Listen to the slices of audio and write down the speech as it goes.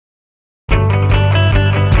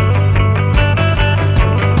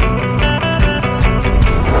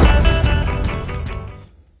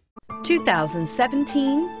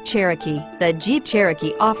2017 Cherokee. The Jeep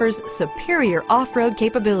Cherokee offers superior off-road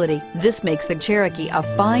capability. This makes the Cherokee a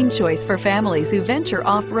fine choice for families who venture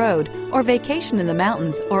off-road or vacation in the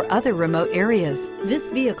mountains or other remote areas. This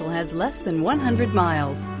vehicle has less than 100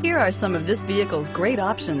 miles. Here are some of this vehicle's great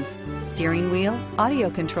options: steering wheel audio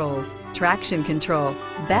controls, traction control,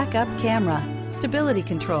 backup camera, stability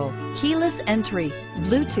control, keyless entry,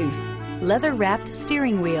 Bluetooth, leather-wrapped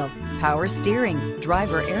steering wheel, power steering,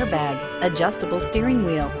 driver airbag, adjustable steering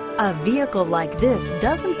wheel. A vehicle like this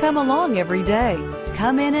doesn't come along every day.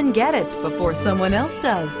 Come in and get it before someone else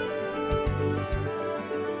does.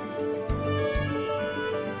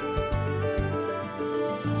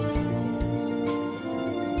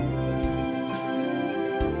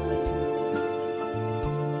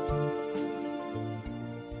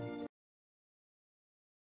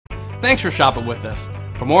 Thanks for shopping with us.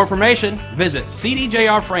 For more information, visit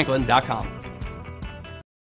cdjrfranklin.com.